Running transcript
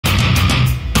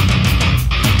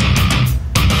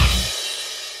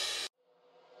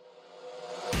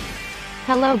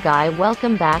Hello guys,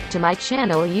 welcome back to my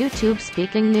channel YouTube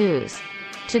Speaking News.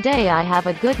 Today I have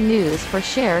a good news for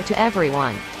share to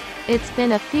everyone. It's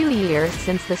been a few years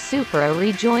since the Supra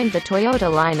rejoined the Toyota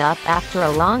lineup after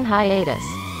a long hiatus.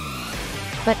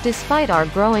 But despite our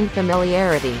growing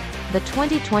familiarity, the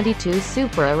 2022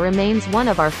 Supra remains one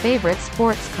of our favorite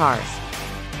sports cars.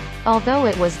 Although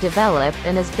it was developed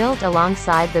and is built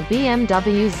alongside the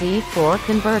BMW Z4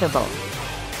 convertible.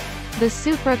 The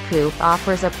Supra Coupe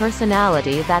offers a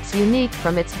personality that's unique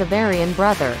from its Bavarian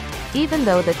brother, even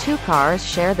though the two cars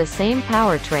share the same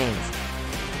powertrains.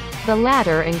 The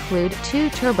latter include two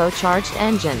turbocharged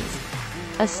engines,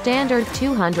 a standard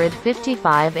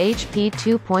 255 HP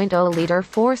 2.0-liter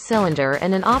four-cylinder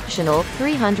and an optional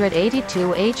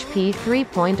 382 HP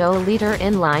 3.0-liter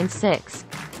inline-six.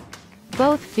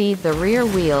 Both feed the rear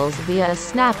wheels via a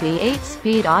snappy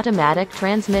 8-speed automatic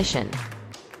transmission.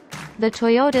 The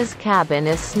Toyota's cabin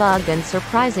is snug and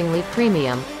surprisingly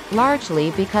premium,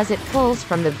 largely because it pulls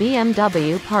from the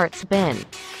BMW parts bin.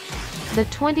 The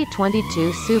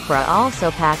 2022 Supra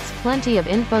also packs plenty of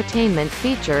infotainment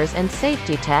features and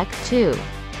safety tech too.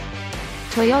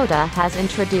 Toyota has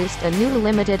introduced a new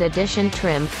limited edition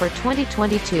trim for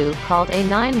 2022 called a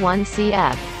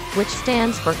 91CF, which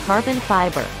stands for carbon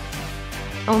fiber.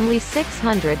 Only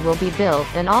 600 will be built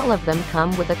and all of them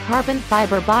come with a carbon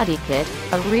fiber body kit,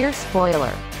 a rear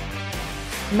spoiler,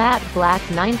 matte black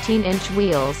 19-inch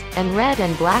wheels, and red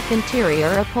and black interior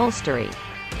upholstery.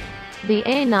 The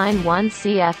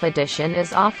A91CF edition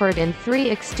is offered in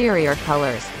three exterior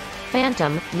colors: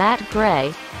 Phantom, Matte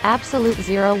Gray, Absolute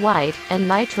Zero White, and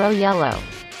Nitro Yellow.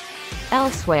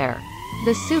 Elsewhere,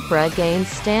 the Supra gains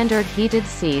standard heated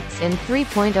seats in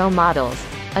 3.0 models,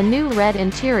 a new red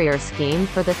interior scheme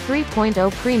for the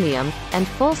 3.0 Premium, and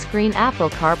full-screen Apple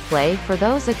CarPlay for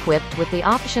those equipped with the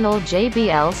optional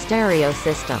JBL stereo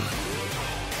system.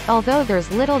 Although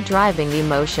there's little driving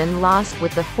emotion lost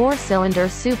with the four-cylinder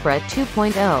Supra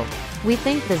 2.0, we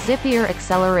think the zippier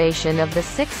acceleration of the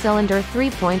six-cylinder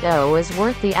 3.0 is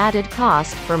worth the added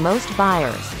cost for most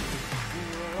buyers.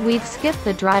 We've skipped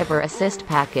the driver assist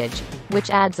package,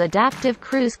 which adds adaptive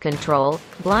cruise control,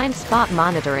 blind spot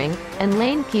monitoring, and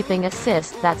lane keeping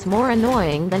assist that's more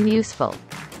annoying than useful.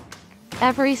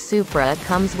 Every Supra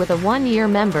comes with a 1-year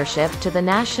membership to the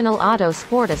National Auto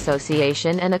Sport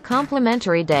Association and a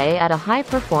complimentary day at a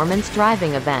high-performance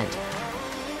driving event.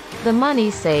 The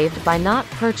money saved by not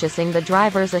purchasing the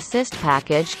driver's assist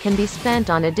package can be spent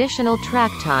on additional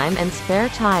track time and spare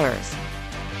tires.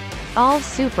 All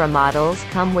Supra models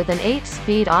come with an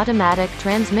 8-speed automatic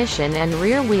transmission and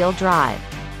rear-wheel drive.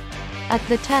 At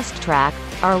the test track,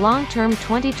 our long-term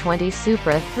 2020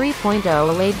 Supra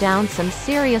 3.0 laid down some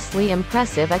seriously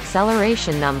impressive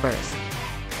acceleration numbers,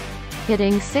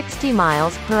 hitting 60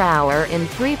 miles per hour in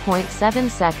 3.7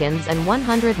 seconds and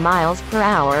 100 miles per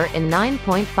hour in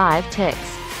 9.5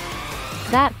 ticks.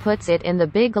 That puts it in the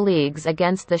big leagues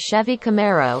against the Chevy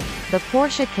Camaro, the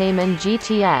Porsche Cayman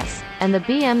GTS, and the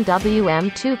BMW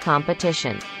M2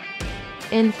 competition.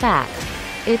 In fact,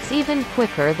 it's even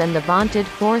quicker than the vaunted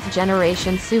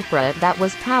fourth-generation Supra that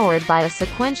was powered by a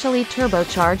sequentially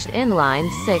turbocharged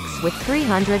inline-six with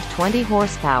 320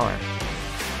 horsepower.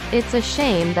 It's a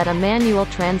shame that a manual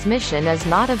transmission is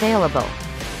not available.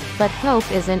 But hope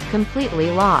isn't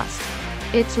completely lost.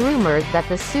 It's rumored that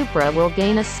the Supra will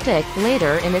gain a stick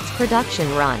later in its production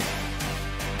run.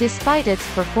 Despite its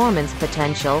performance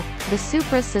potential, the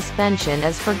Supra's suspension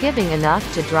is forgiving enough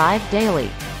to drive daily.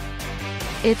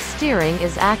 Its steering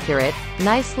is accurate,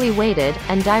 nicely weighted,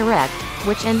 and direct,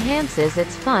 which enhances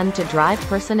its fun-to-drive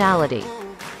personality.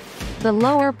 The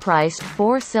lower-priced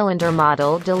four-cylinder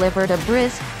model delivered a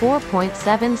brisk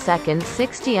 4.7-second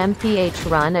 60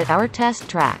 mph run at our test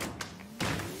track.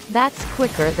 That's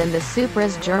quicker than the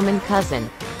Supra's German cousin,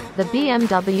 the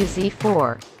BMW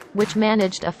Z4, which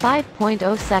managed a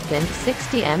 5.0-second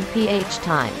 60 mph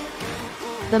time.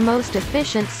 The most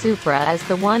efficient Supra is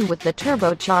the one with the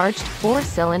turbocharged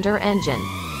four-cylinder engine,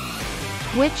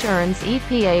 which earns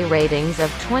EPA ratings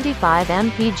of 25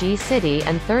 mpg city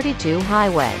and 32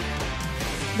 highway.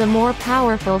 The more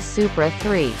powerful Supra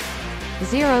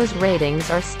 3.0's ratings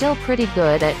are still pretty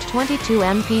good at 22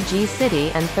 mpg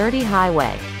city and 30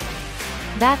 highway.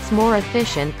 That's more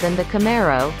efficient than the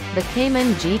Camaro, the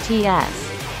Cayman GTS,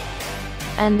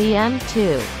 and the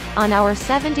M2. On our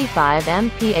 75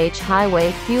 mph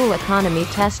highway fuel economy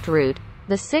test route,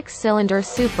 the six-cylinder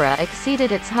Supra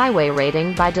exceeded its highway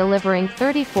rating by delivering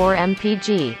 34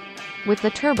 mpg. With the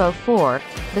Turbo 4,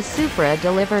 the Supra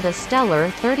delivered a stellar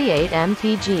 38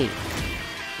 mpg.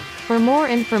 For more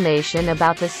information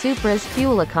about the Supra's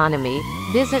fuel economy,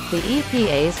 visit the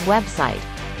EPA's website.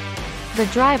 The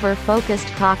driver-focused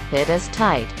cockpit is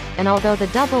tight, and although the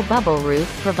double bubble roof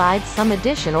provides some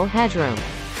additional headroom,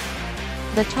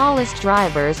 the tallest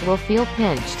drivers will feel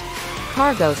pinched.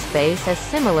 Cargo space is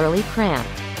similarly cramped.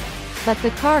 But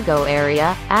the cargo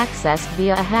area, accessed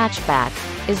via a hatchback,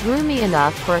 is roomy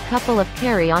enough for a couple of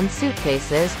carry-on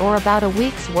suitcases or about a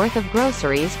week's worth of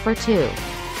groceries for two.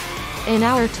 In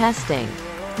our testing,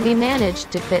 we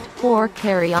managed to fit 4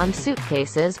 carry-on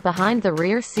suitcases behind the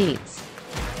rear seats.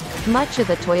 Much of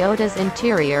the Toyota's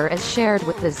interior is shared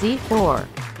with the Z4,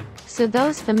 so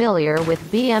those familiar with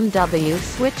BMW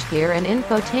switchgear and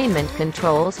infotainment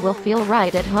controls will feel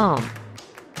right at home.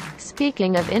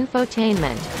 Speaking of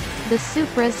infotainment, the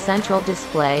Supra's central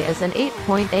display is an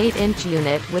 8.8-inch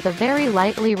unit with a very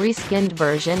lightly reskinned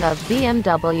version of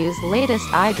BMW's latest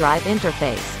iDrive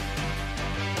interface.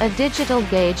 A digital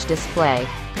gauge display,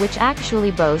 which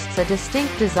actually boasts a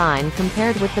distinct design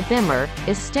compared with the Bimmer,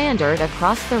 is standard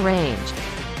across the range.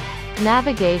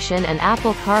 Navigation and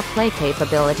Apple CarPlay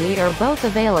capability are both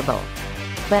available,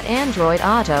 but Android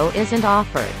Auto isn't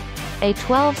offered. A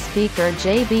 12-speaker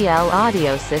JBL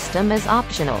audio system is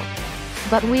optional,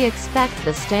 but we expect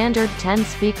the standard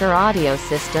 10-speaker audio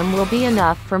system will be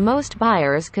enough for most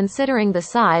buyers considering the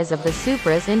size of the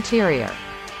Supra's interior.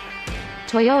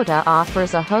 Toyota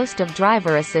offers a host of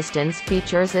driver assistance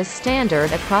features as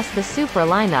standard across the Supra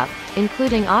lineup,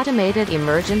 including automated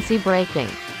emergency braking.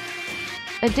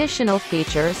 Additional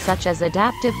features such as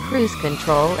adaptive cruise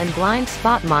control and blind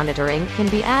spot monitoring can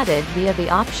be added via the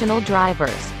optional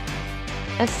driver's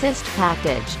assist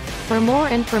package. For more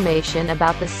information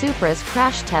about the Supra's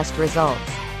crash test results,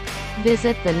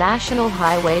 visit the National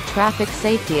Highway Traffic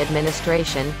Safety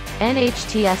Administration,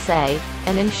 NHTSA,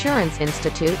 and Insurance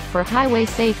Institute for Highway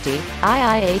Safety,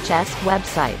 IIHS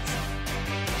websites.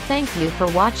 Thank you for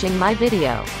watching my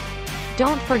video.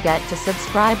 Don't forget to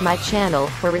subscribe my channel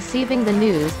for receiving the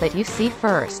news that you see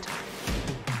first.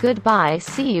 Goodbye,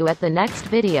 see you at the next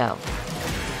video.